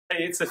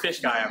Hey, it's the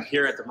Fish Guy. I'm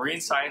here at the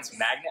Marine Science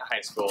Magnet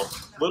High School.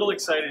 A little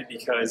excited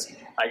because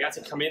I got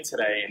to come in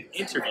today and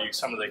interview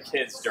some of the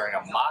kids during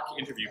a mock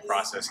interview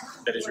process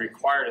that is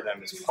required of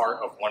them as part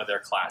of one of their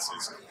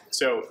classes.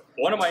 So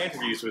one of my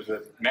interviews was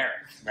with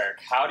Merrick. Merrick,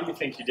 how do you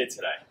think you did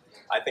today?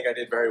 I think I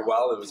did very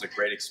well. It was a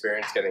great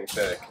experience getting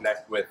to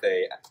connect with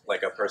a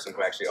person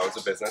who actually owns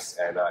a business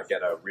and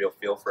get a real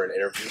feel for an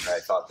interview. And I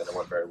thought that it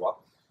went very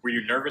well. Were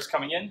you nervous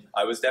coming in?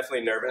 I was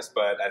definitely nervous,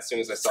 but as soon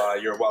as I saw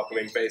your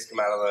welcoming face come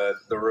out of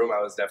the room,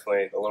 I was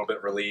definitely a little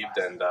bit relieved,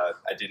 and I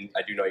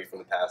do know you from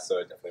the past, so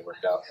it definitely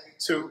worked out.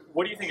 So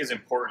what do you think is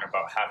important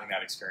about having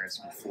that experience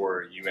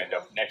before you end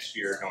up next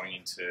year going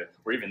into,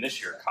 or even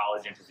this year,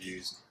 college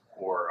interviews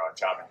or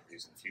job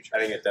interviews in the future? I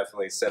think it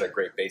definitely set a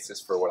great basis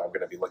for what I'm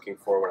going to be looking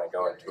for when I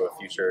go into a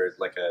future,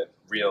 like a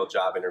real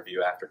job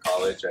interview after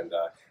college, and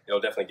it'll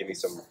definitely give me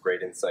some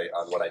great insight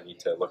on what I need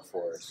to look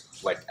for,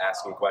 like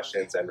asking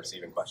questions and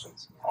receiving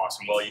questions.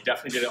 Awesome. Well, you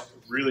definitely did a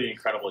really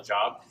incredible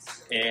job.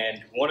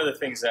 And one of the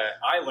things that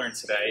I learned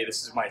today,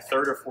 this is my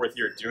third or fourth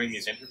year doing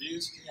these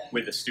interviews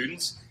with the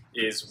students,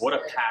 is what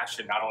a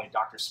passion not only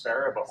Dr.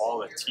 Spera, but all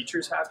the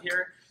teachers have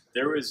here.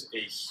 There was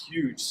a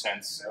huge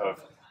sense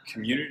of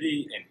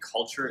community and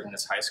culture in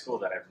this high school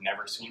that I've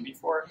never seen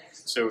before.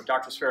 So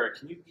Dr. Spera,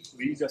 can you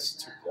lead us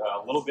to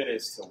a little bit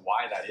as to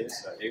why that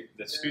is?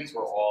 The students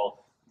were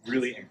all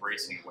really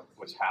embracing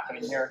what's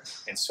happening here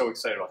and so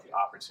excited about the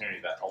opportunity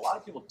that a lot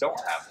of people don't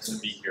have to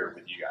be here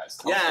with you guys.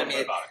 Tell us a little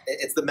bit about it.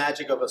 It's the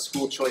magic of a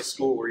school choice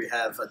school where you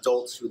have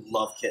adults who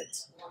love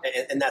kids.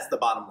 And that's the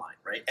bottom line,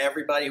 right?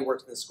 Everybody who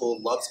works in the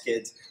school loves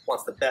kids,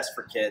 wants the best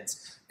for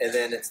kids. And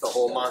then it's the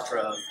whole mantra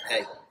of,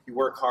 hey, you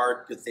work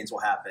hard, good things will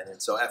happen.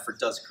 And so effort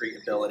does create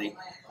ability.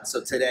 And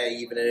so today,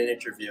 even in an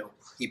interview,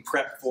 he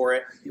prepped for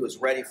it. He was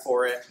ready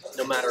for it.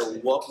 No matter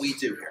what we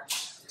do here,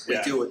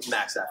 we do it with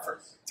max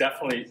effort.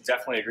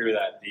 Definitely agree with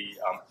that. The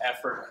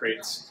effort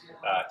creates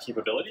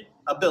capability.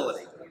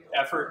 Ability.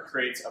 Effort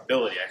creates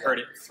ability. I heard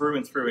it through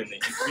and through in the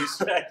interviews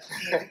today,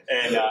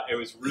 and it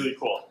was really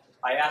cool.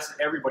 I asked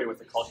everybody what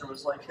the culture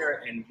was like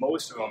here, and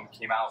most of them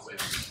came out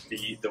with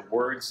the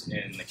words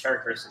and the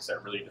characteristics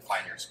that really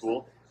define your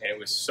school. And it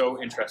was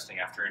so interesting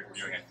after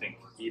interviewing, I think,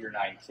 8 or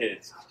 9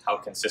 kids, how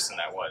consistent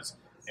that was.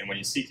 And when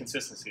you see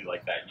consistency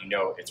like that, you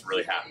know it's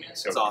really happening.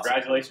 So awesome.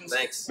 Congratulations.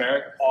 Thanks.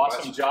 Merrick,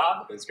 awesome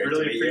job. It's great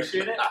really to meet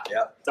appreciate you. it.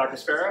 Yep. Dr.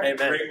 Spera, hey,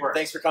 man, great work.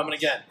 Thanks for coming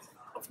again.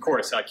 Of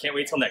course. I can't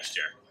wait till next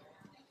year.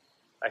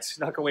 I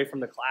snuck away from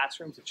the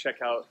classroom to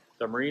check out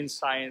the Marine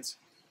Science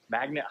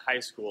Magnet High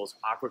School's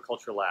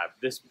Aquaculture Lab.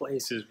 This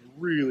place is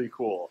really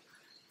cool.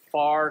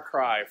 Far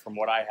cry from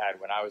what I had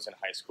when I was in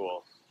high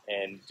school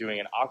and doing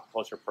an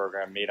aquaculture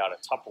program made out of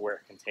Tupperware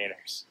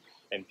containers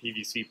and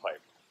PVC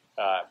pipe.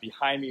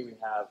 Behind me we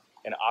have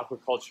an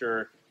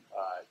aquaculture,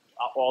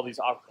 all these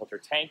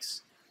aquaculture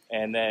tanks,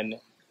 and then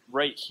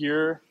right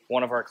here,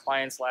 one of our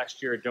clients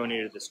last year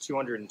donated this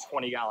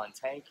 220-gallon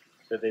tank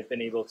that they've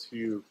been able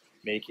to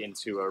make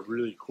into a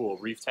really cool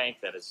reef tank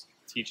that is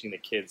teaching the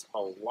kids a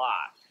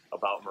lot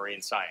about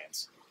marine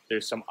science.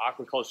 There's some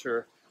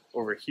aquaculture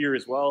over here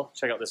as well.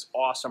 Check out this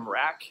awesome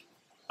rack.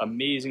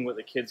 Amazing what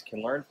the kids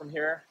can learn from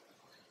here.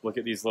 Look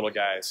at these little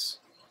guys.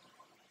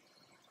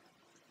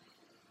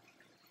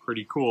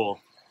 Pretty cool.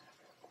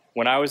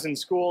 When I was in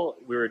school,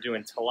 we were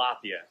doing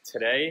tilapia.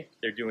 Today,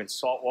 they're doing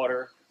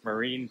saltwater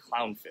marine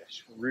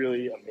clownfish.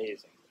 Really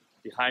amazing.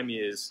 Behind me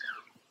is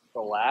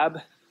the lab.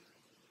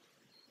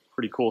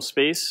 Pretty cool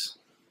space.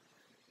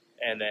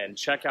 And then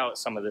check out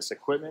some of this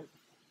equipment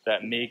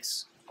that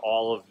makes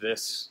all of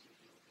this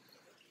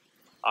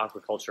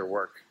aquaculture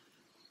work.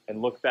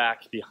 And look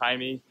back behind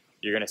me,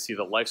 you're gonna see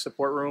the life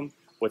support room.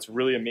 What's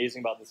really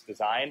amazing about this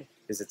design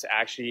is it's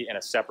actually in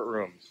a separate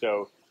room.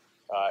 So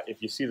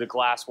if you see the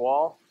glass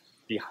wall,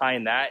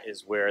 behind that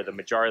is where the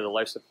majority of the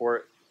life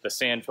support, the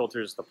sand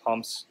filters, the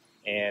pumps,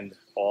 and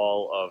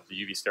all of the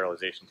UV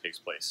sterilization takes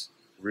place.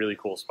 Really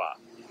cool spot.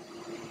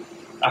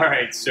 All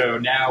right, so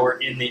now we're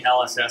in the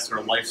LSS,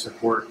 or life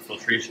support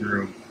filtration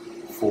room,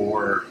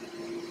 for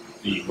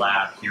the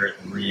lab here at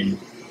the Marine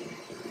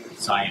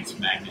Science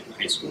Magnet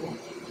High School.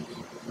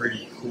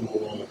 Pretty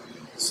cool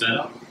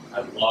setup.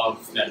 I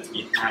love that it's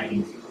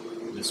behind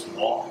this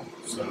wall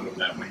so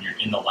that when you're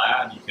in the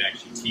lab, you can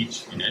actually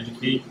teach and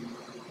educate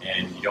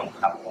and you don't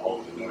have all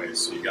of the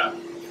noise. So you got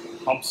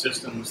pump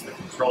systems, the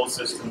control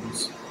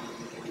systems,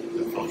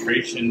 the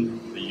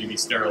filtration, the UV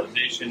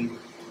sterilization,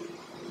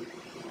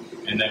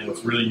 and then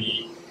what's really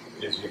neat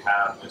is you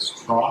have this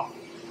trough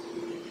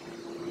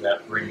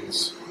that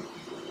brings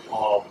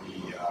all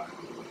the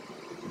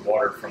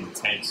water from the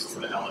tanks to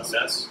the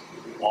LSS,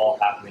 all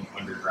happening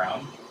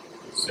underground,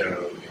 so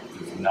it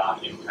does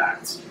not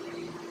impact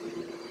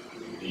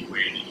the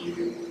way that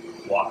you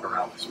walk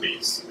around the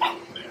space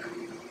there.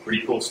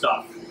 Pretty cool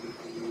stuff.